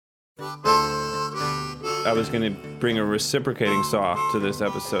I was going to bring a reciprocating saw to this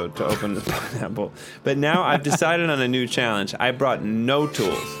episode to open the pineapple. But now I've decided on a new challenge. I brought no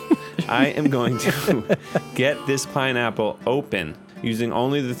tools. I am going to get this pineapple open using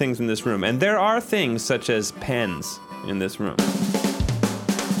only the things in this room. And there are things such as pens in this room.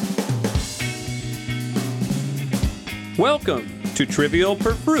 Welcome to Trivial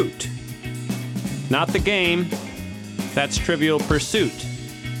Pursuit. Not the game, that's Trivial Pursuit.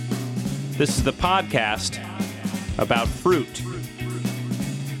 This is the podcast about fruit.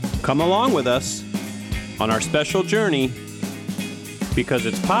 Come along with us on our special journey, because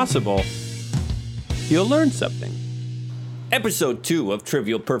it's possible you'll learn something. Episode 2 of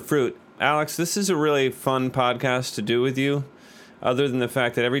Trivial Pursuit. Alex, this is a really fun podcast to do with you, other than the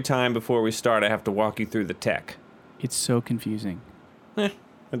fact that every time before we start, I have to walk you through the tech. It's so confusing. I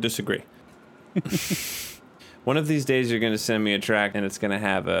disagree. One of these days, you're going to send me a track, and it's going to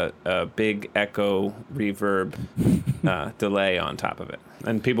have a big echo reverb delay on top of it.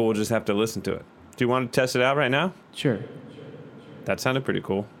 And people will just have to listen to it. Do you want to test it out right now? Sure. That sounded pretty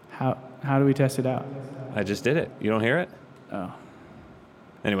cool. How do we test it out? I just did it. You don't hear it? Oh.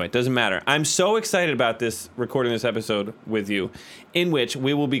 Anyway, it doesn't matter. I'm so excited about recording this episode with you, in which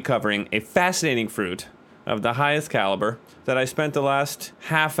we will be covering a fascinating fruit of the highest caliber that I spent the last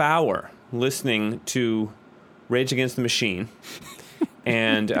half hour listening to Rage Against the Machine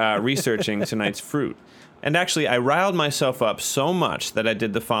and researching tonight's fruit. And actually, I riled myself up so much that I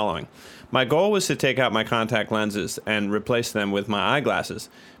did the following. My goal was to take out my contact lenses and replace them with my eyeglasses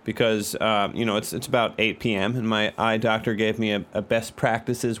because, it's about 8 p.m. and my eye doctor gave me a best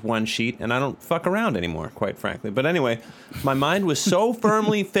practices one sheet, and I don't fuck around anymore, quite frankly. But anyway, my mind was so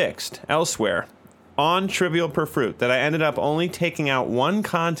firmly fixed elsewhere on Trivial Pursuit that I ended up only taking out one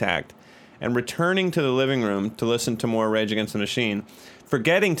contact and returning to the living room to listen to more Rage Against the Machine,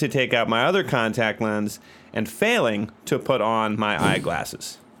 forgetting to take out my other contact lens and failing to put on my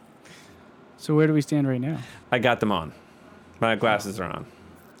eyeglasses. So where do we stand right now? I got them on. My glasses are on.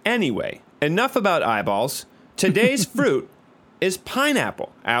 Anyway, enough about eyeballs. Today's fruit is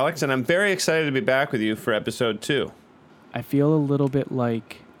pineapple, Alex, and I'm very excited to be back with you for episode 2. I feel a little bit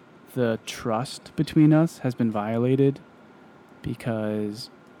like the trust between us has been violated because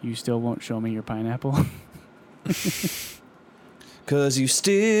you still won't show me your pineapple. 'Cause you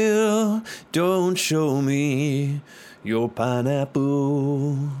still don't show me your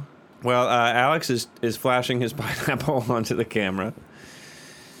pineapple. Well, Alex is flashing his pineapple onto the camera.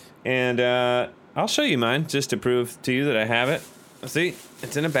 And I'll show you mine just to prove to you that I have it. See,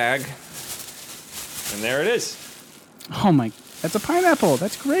 it's in a bag. And there it is. Oh my, that's a pineapple.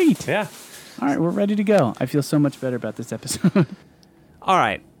 That's great. Yeah. All right, we're ready to go. I feel so much better about this episode. All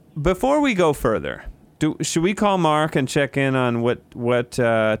right. Before we go further, should we call Mark and check in on what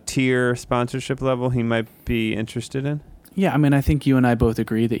tier sponsorship level he might be interested in? Yeah, I mean, I think you and I both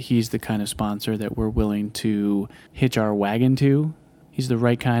agree that he's the kind of sponsor that we're willing to hitch our wagon to. He's the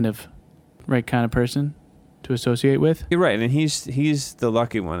right kind of person to associate with. You're right, and he's the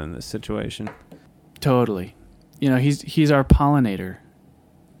lucky one in this situation. Totally. You know, he's our pollinator.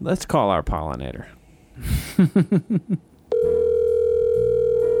 Let's call our pollinator.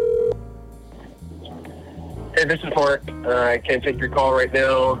 Hey, this is Mark. I can't take your call right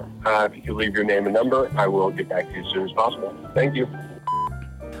now. If you could leave your name and number, I will get back to you as soon as possible. Thank you.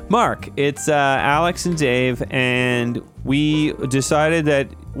 Mark, it's Alex and Dave, and we decided that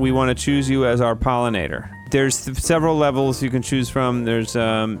we want to choose you as our pollinator. There's several levels you can choose from. There's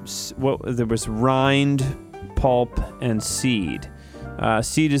there was rind, pulp, and seed.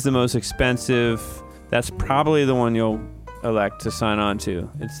 Seed is the most expensive. That's probably the one you'll elect to sign on to.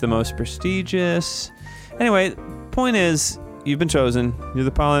 It's the most prestigious. Anyway, point is, you've been chosen. You're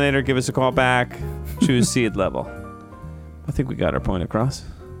the pollinator. Give us a call back. Choose seed level. I think we got our point across.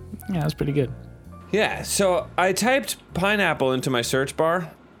 Yeah, that's pretty good. Yeah, so I typed pineapple into my search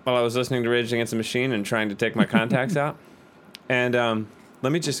bar while I was listening to Rage Against the Machine and trying to take my contacts out. And I'm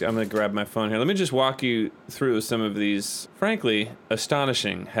going to grab my phone here. Let me just walk you through some of these, frankly,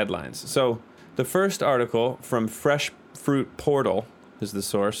 astonishing headlines. So the first article from Fresh Fruit Portal is the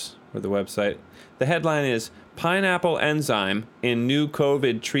source or the website. The headline is Pineapple Enzyme in New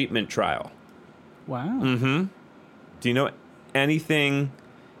COVID Treatment Trial. Wow. Mm-hmm. Do you know anything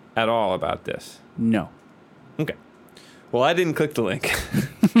at all about this? No. Okay. Well, I didn't click the link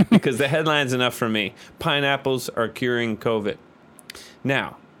because the headline's enough for me. Pineapples are curing COVID.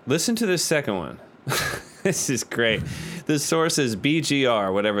 Now, listen to this second one. This is great. The source is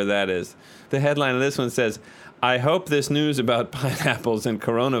BGR, whatever that is. The headline of this one says, I hope this news about pineapples and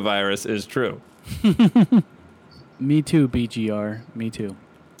coronavirus is true. Me too, BGR. Me too.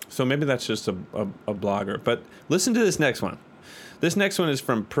 So maybe that's just a blogger. But listen to this next one. This next one is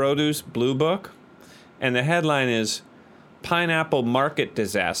from Produce Blue Book, and the headline is Pineapple Market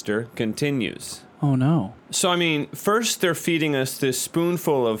Disaster Continues. Oh, no. So, I mean, first they're feeding us this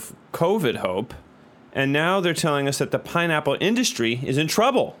spoonful of COVID hope, and now they're telling us that the pineapple industry is in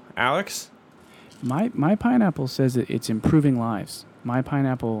trouble. Alex? My pineapple says that it's improving lives. My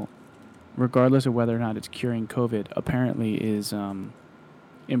pineapple, regardless of whether or not it's curing COVID, apparently is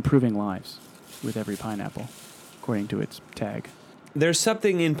improving lives with every pineapple, according to its tag. There's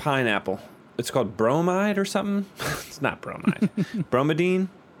something in pineapple. It's called bromide or something. It's not bromide. Bromidine?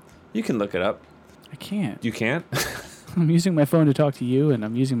 You can look it up. I can't. You can't? I'm using my phone to talk to you, and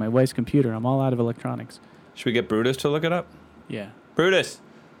I'm using my wife's computer. I'm all out of electronics. Should we get Brutus to look it up? Yeah. Brutus,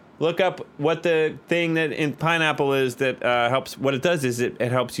 look up what the thing that in pineapple is that helps. What it does is it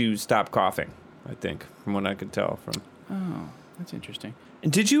helps you stop coughing, I think, from what I could tell from. Oh, that's interesting.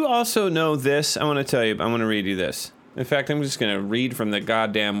 And did you also know this? I want to tell you. I want to read you this. In fact, I'm just going to read from the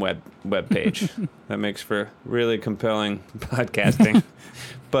goddamn web page. That makes for really compelling podcasting.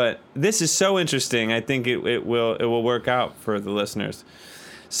 But this is so interesting. I think it will work out for the listeners.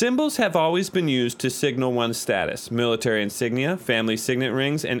 Symbols have always been used to signal one's status. Military insignia, family signet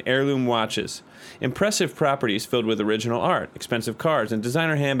rings, and heirloom watches. Impressive properties filled with original art, expensive cars, and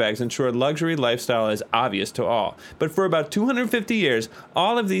designer handbags ensure luxury lifestyle is obvious to all. But for about 250 years,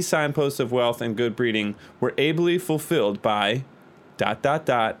 all of these signposts of wealth and good breeding were ably fulfilled by ...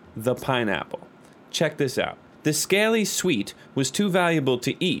 the pineapple. Check this out. The scaly sweet was too valuable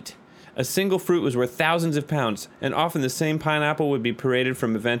to eat. A single fruit was worth thousands of pounds, and often the same pineapple would be paraded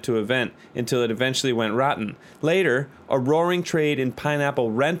from event to event until it eventually went rotten. Later, a roaring trade in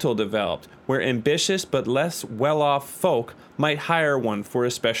pineapple rental developed, where ambitious but less well-off folk might hire one for a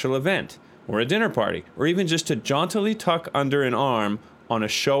special event, or a dinner party, or even just to jauntily tuck under an arm on a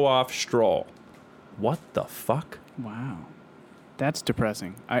show-off stroll. What the fuck? Wow. That's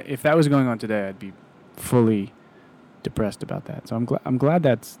depressing. If that was going on today, I'd be fully depressed about that. So I'm glad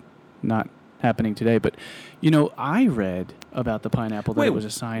that's not happening today. But, I read about the pineapple that it was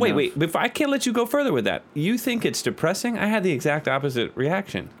a sign of... Wait. I can't let you go further with that. You think it's depressing? I had the exact opposite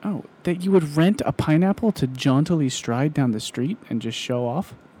reaction. Oh, that you would rent a pineapple to jauntily stride down the street and just show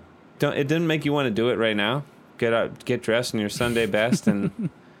off? It didn't make you want to do it right now? Get out, get dressed in your Sunday best and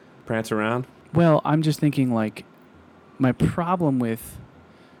prance around? Well, I'm just thinking, my problem with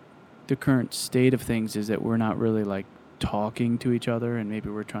the current state of things is that we're not really, talking to each other, and maybe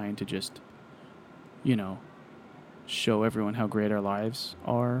we're trying to just, show everyone how great our lives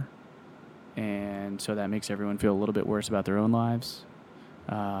are, and so that makes everyone feel a little bit worse about their own lives.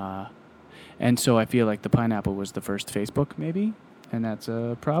 And so I feel like the pineapple was the first Facebook, maybe, and that's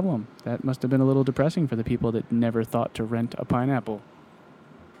a problem. That must have been a little depressing for the people that never thought to rent a pineapple.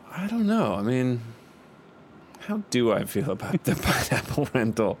 I don't know. I mean, how do I feel about the pineapple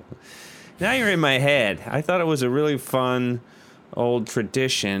rental? Now you're in my head. I thought it was a really fun old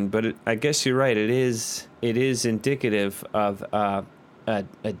tradition, but I guess you're right. It is indicative of a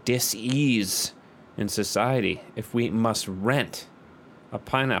dis-ease in society if we must rent a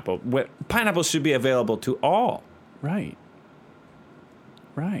pineapple. Pineapples should be available to all. Right.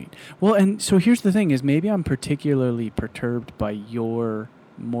 Well, and so here's the thing is maybe I'm particularly perturbed by your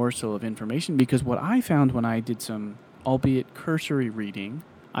morsel of information, because what I found when I did some, albeit cursory reading,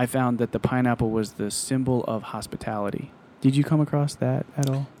 I found that the pineapple was the symbol of hospitality. Did you come across that at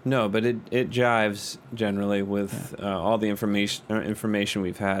all? No, but it jives generally with all the information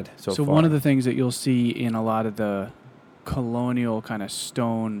we've had so far. So one of the things that you'll see in a lot of the colonial kind of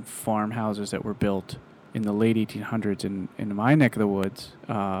stone farmhouses that were built in the late 1800s in my neck of the woods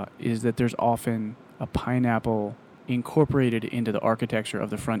is that there's often a pineapple incorporated into the architecture of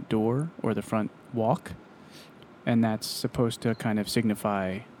the front door or the front walk. And that's supposed to kind of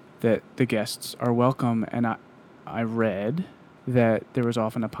signify that the guests are welcome. And I read that there was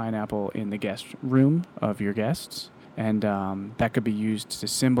often a pineapple in the guest room of your guests. And that could be used to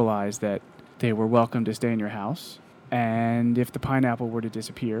symbolize that they were welcome to stay in your house. And if the pineapple were to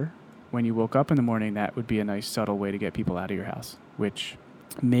disappear when you woke up in the morning, that would be a nice subtle way to get people out of your house, which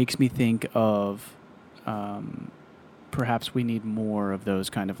makes me think of perhaps we need more of those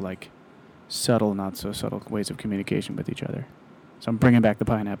kind of subtle, not so subtle ways of communication with each other. So I'm bringing back the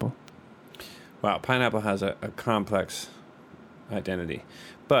pineapple. Wow, pineapple has a complex identity.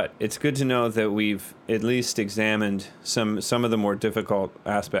 But it's good to know that we've at least examined some of the more difficult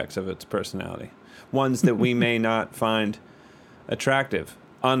aspects of its personality. Ones that we may not find attractive,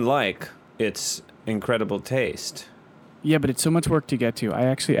 unlike its incredible taste. Yeah, but it's so much work to get to. I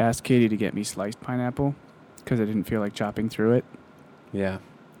actually asked Katie to get me sliced pineapple because I didn't feel like chopping through it. Yeah.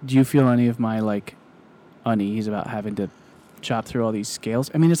 Do you feel any of my, like, unease about having to chop through all these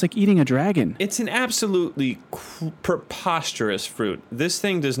scales? I mean, it's like eating a dragon. It's an absolutely preposterous fruit. This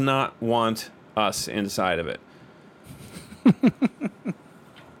thing does not want us inside of it.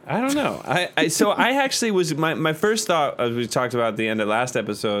 I don't know. So I actually was, my first thought, as we talked about at the end of last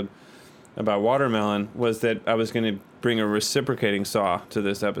episode about watermelon, was that I was going to bring a reciprocating saw to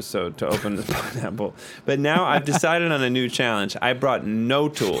this episode to open the pineapple. But now I've decided on a new challenge. I brought no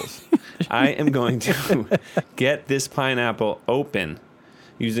tools. I am going to get this pineapple open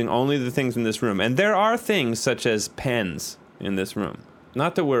using only the things in this room. And there are things such as pens in this room.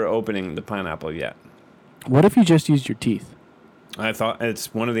 Not that we're opening the pineapple yet. What if you just used your teeth? I thought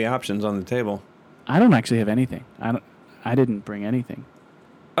it's one of the options on the table. I don't actually have anything. I didn't bring anything.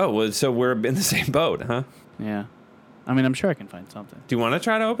 Oh, well, so we're in the same boat, huh? Yeah. I mean, I'm sure I can find something. Do you want to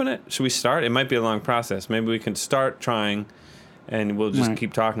try to open it? Should we start? It might be a long process. Maybe we can start trying, and we'll just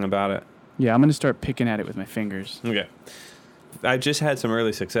keep talking about it. Yeah, I'm going to start picking at it with my fingers. Okay. I just had some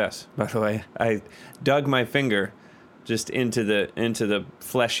early success, by the way. I dug my finger just into the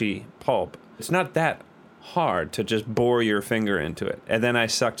fleshy pulp. It's not that hard to just bore your finger into it, and then I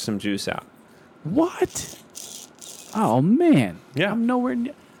sucked some juice out. What? Oh, man. Yeah. I'm nowhere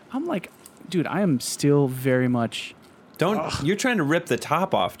near... I'm like... Dude, I am still very much... You're trying to rip the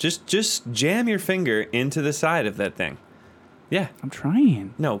top off. Just jam your finger into the side of that thing. Yeah. I'm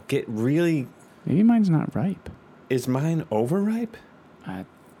trying. No, get really... Maybe mine's not ripe. Is mine overripe?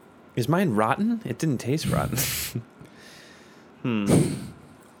 Is mine rotten? It didn't taste rotten.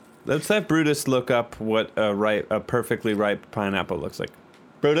 Let's let Brutus look up what a perfectly ripe pineapple looks like.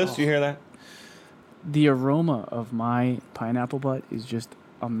 Brutus, you hear that? The aroma of my pineapple butt is just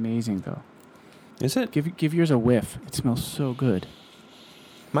amazing, though. Is it? Give yours a whiff. It smells so good.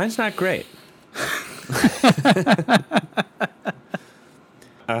 Mine's not great.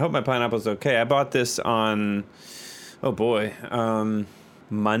 I hope my pineapple's okay. I bought this on,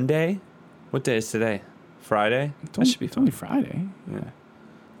 Monday. What day is today? Friday? That should be It's fun. only Friday. Yeah.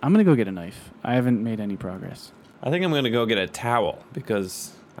 I'm going to go get a knife. I haven't made any progress. I think I'm going to go get a towel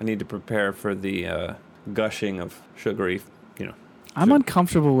because I need to prepare for the gushing of sugary, I'm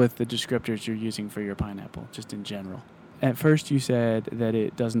uncomfortable with the descriptors you're using for your pineapple, just in general. At first you said that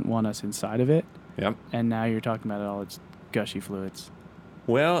it doesn't want us inside of it, Yep. and now you're talking about all its gushy fluids.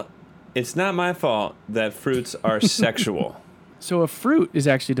 Well, it's not my fault that fruits are sexual. So a fruit is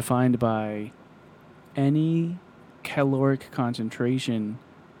actually defined by any caloric concentration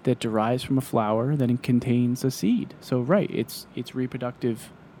that derives from a flower that contains a seed. So right, it's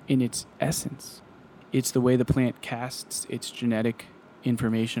reproductive in its essence. It's the way the plant casts its genetic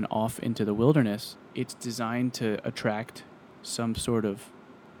information off into the wilderness. It's designed to attract some sort of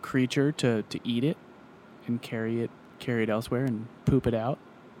creature to eat it and carry it elsewhere and poop it out.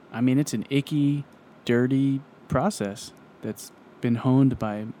 I mean, it's an icky, dirty process that's been honed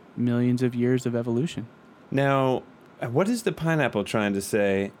by millions of years of evolution. Now, what is the pineapple trying to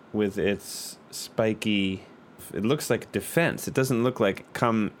say with its spiky... It looks like defense. It doesn't look like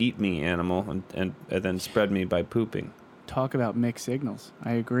come eat me, animal, and then spread me by pooping. Talk about mixed signals.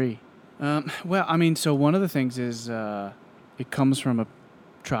 I agree. Well, I mean, so one of the things is it comes from a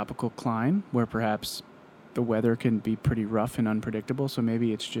tropical clime where perhaps the weather can be pretty rough and unpredictable. So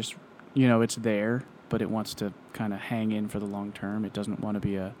maybe it's just, it's there, but it wants to kind of hang in for the long term. It doesn't want to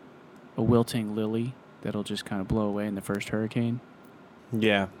be a wilting lily that'll just kind of blow away in the first hurricane.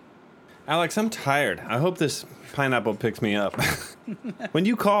 Yeah. Alex, I'm tired. I hope this pineapple picks me up. When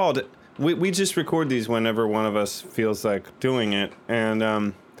you called, we just record these whenever one of us feels like doing it.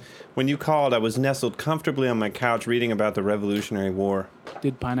 And when you called, I was nestled comfortably on my couch reading about the Revolutionary War.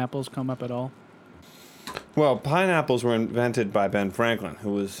 Did pineapples come up at all? Well, pineapples were invented by Ben Franklin,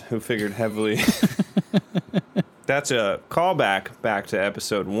 who figured heavily. That's a callback back to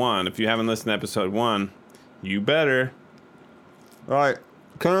episode 1. If you haven't listened to episode 1, you better. All right.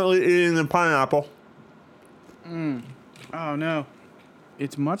 Currently eating the pineapple. Oh, no.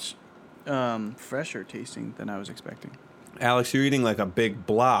 It's much fresher tasting than I was expecting. Alex, you're eating like a big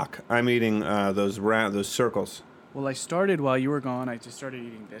block. I'm eating those circles. Well, I started while you were gone. I just started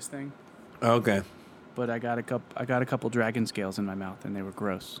eating this thing. Okay. But I got a couple dragon scales in my mouth, and they were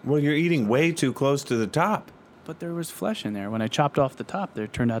gross. Well, you're eating way too close to the top. But there was flesh in there. When I chopped off the top, there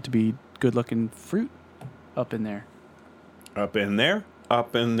turned out to be good-looking fruit up in there. Up in there?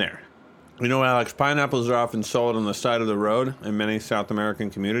 Up in there. You know, Alex, pineapples are often sold on the side of the road in many South American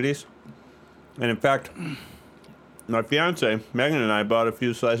communities. And in fact, my fiance, Megan, and I bought a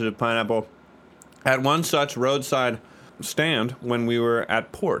few slices of pineapple at one such roadside stand when we were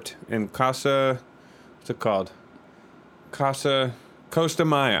at port in Casa... What's it called? Casa Costa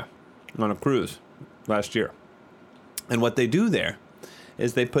Maya on a cruise last year. And what they do there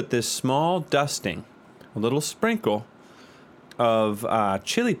is they put this small dusting, a little sprinkle of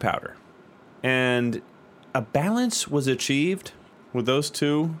chili powder. And a balance was achieved with those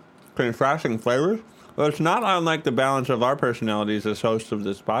two contrasting flavors. Well, it's not unlike the balance of our personalities as hosts of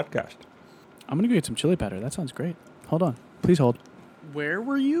this podcast. I'm going to go get some chili powder. That sounds great. Hold on. Please hold. Where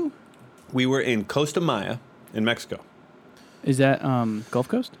were you? We were in Costa Maya in Mexico. Is that Gulf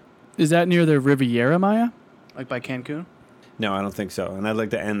Coast? Is that near the Riviera Maya? Like by Cancun? No, I don't think so. And I'd like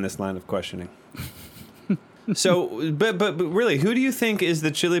to end this line of questioning. So, but really, who do you think is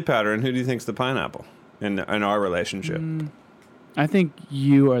the chili powder and who do you think's the pineapple in our relationship? I think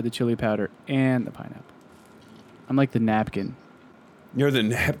you are the chili powder and the pineapple. I'm like the napkin. You're the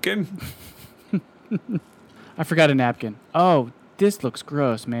napkin? I forgot a napkin. Oh, this looks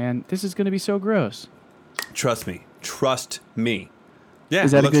gross, man. This is going to be so gross. Trust me. Trust me. Yeah.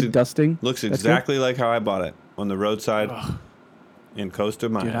 Is that a good dusting? Looks That's exactly like how I bought it on the roadside in Costa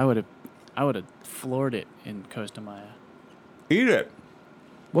Maya. Dude, I would have floored it in Costa Maya. Eat it.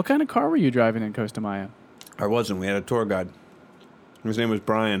 What kind of car were you driving in Costa Maya? I wasn't. We had a tour guide. His name was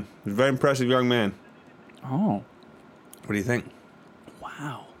Brian. He was a very impressive young man. Oh. What do you think?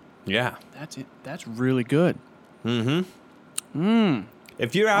 Wow. Yeah. That's it. That's really good. Mm-hmm.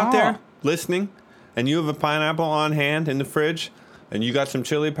 If you're out there listening and you have a pineapple on hand in the fridge and you got some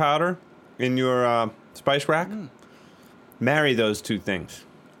chili powder in your spice rack, marry those two things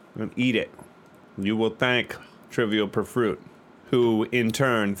and eat it. You will thank Trivial Per Fruit, who in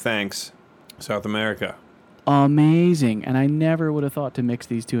turn thanks South America. Amazing. And I never would have thought to mix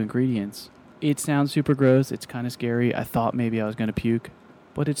these two ingredients. It sounds super gross. It's kind of scary. I thought maybe I was going to puke,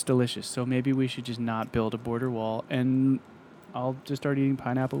 but it's delicious. So maybe we should just not build a border wall and I'll just start eating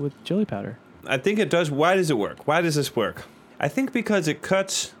pineapple with chili powder. I think it does. Why does it work? Why does this work? I think because it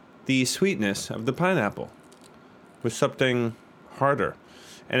cuts the sweetness of the pineapple with something harder.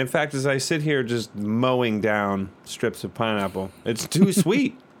 And in fact, as I sit here just mowing down strips of pineapple, it's too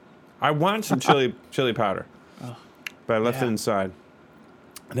sweet. I want some chili powder, but I left it inside.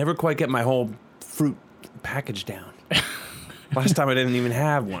 I never quite get my whole fruit package down. Last time I didn't even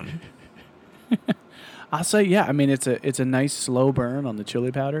have one. I'll say, yeah. I mean, it's a nice slow burn on the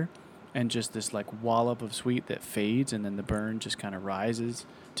chili powder, and just this like wallop of sweet that fades, and then the burn just kind of rises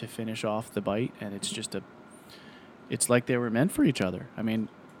to finish off the bite, and it's just it's like they were meant for each other. I mean,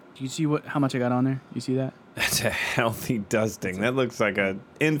 do you see how much I got on there? You see that? That's a healthy dusting. That looks like an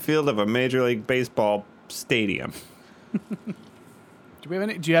infield of a Major League Baseball stadium.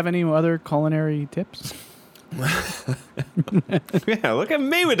 Do you have any other culinary tips? Yeah, look at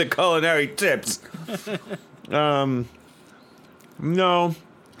me with the culinary tips. No.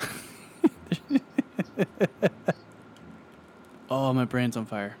 Oh, my brain's on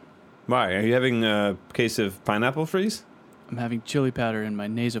fire. Why? Are you having a case of pineapple freeze? I'm having chili powder in my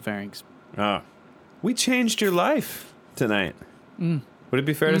nasopharynx. Oh. We changed your life tonight. Would it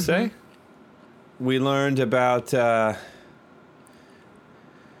be fair to say? We learned about,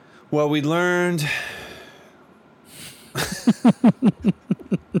 we learned...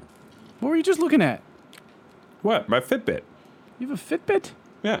 What were you just looking at? What? My Fitbit. You have a Fitbit?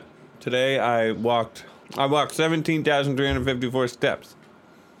 Yeah. Today I walked 17,354 steps.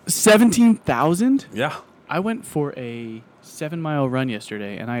 17,000? Yeah. I went for a 7-mile run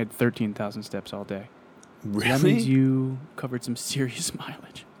yesterday, and I had 13,000 steps all day. Really? That means you covered some serious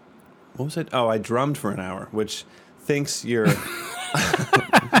mileage. What was it? Oh, I drummed for an hour, which thinks you're...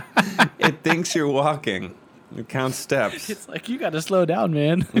 It thinks you're walking. It counts steps. It's like, you got to slow down,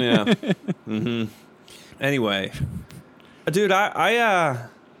 man. Yeah. Mm-hmm. Anyway, dude, I'm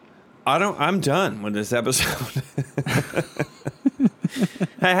done with this episode.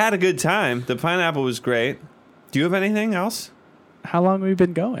 I had a good time. The pineapple was great. Do you have anything else? How long have we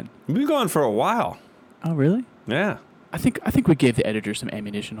been going? We've been going for a while. Oh, really? Yeah. I think we gave the editor some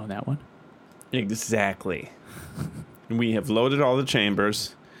ammunition on that one. Exactly. We have loaded all the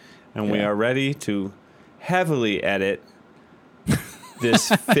chambers, and we are ready to heavily edit this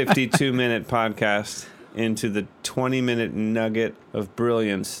 52-minute podcast into the 20-minute nugget of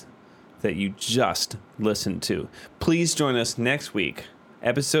brilliance that you just listened to. Please join us next week,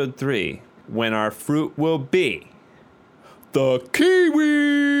 episode 3, when our fruit will be the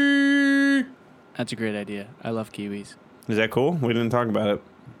kiwi. That's a great idea. I love kiwis. Is that cool? We didn't talk about it.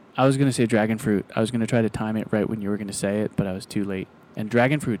 I was going to say dragon fruit. I was going to try to time it right when you were going to say it, but I was too late. And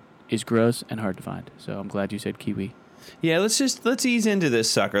dragon fruit is gross and hard to find, so I'm glad you said kiwi. Yeah, let's ease into this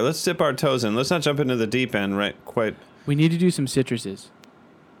sucker. Let's dip our toes in. Let's not jump into the deep end right quite. We need to do some citruses.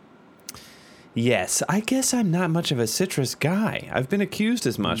 Yes, I guess I'm not much of a citrus guy. I've been accused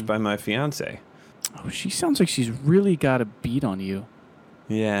as much by my fiance. Oh, she sounds like she's really got a beat on you.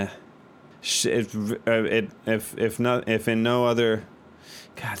 Yeah. If in no other...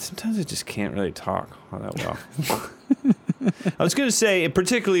 God, sometimes I just can't really talk all that well. I was going to say,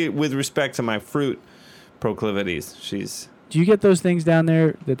 particularly with respect to my fruit proclivities, she's... Do you get those things down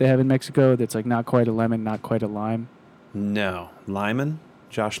there that they have in Mexico that's like not quite a lemon, not quite a lime? No. Lyman?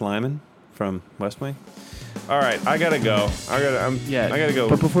 Josh Lyman from West Wing? All right, I got to go. I got to go.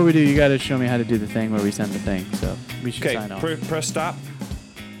 But before we do, you got to show me how to do the thing where we send the thing. So we should sign off. Press stop.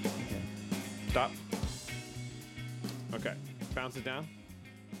 Stop. Okay. Bounce it down.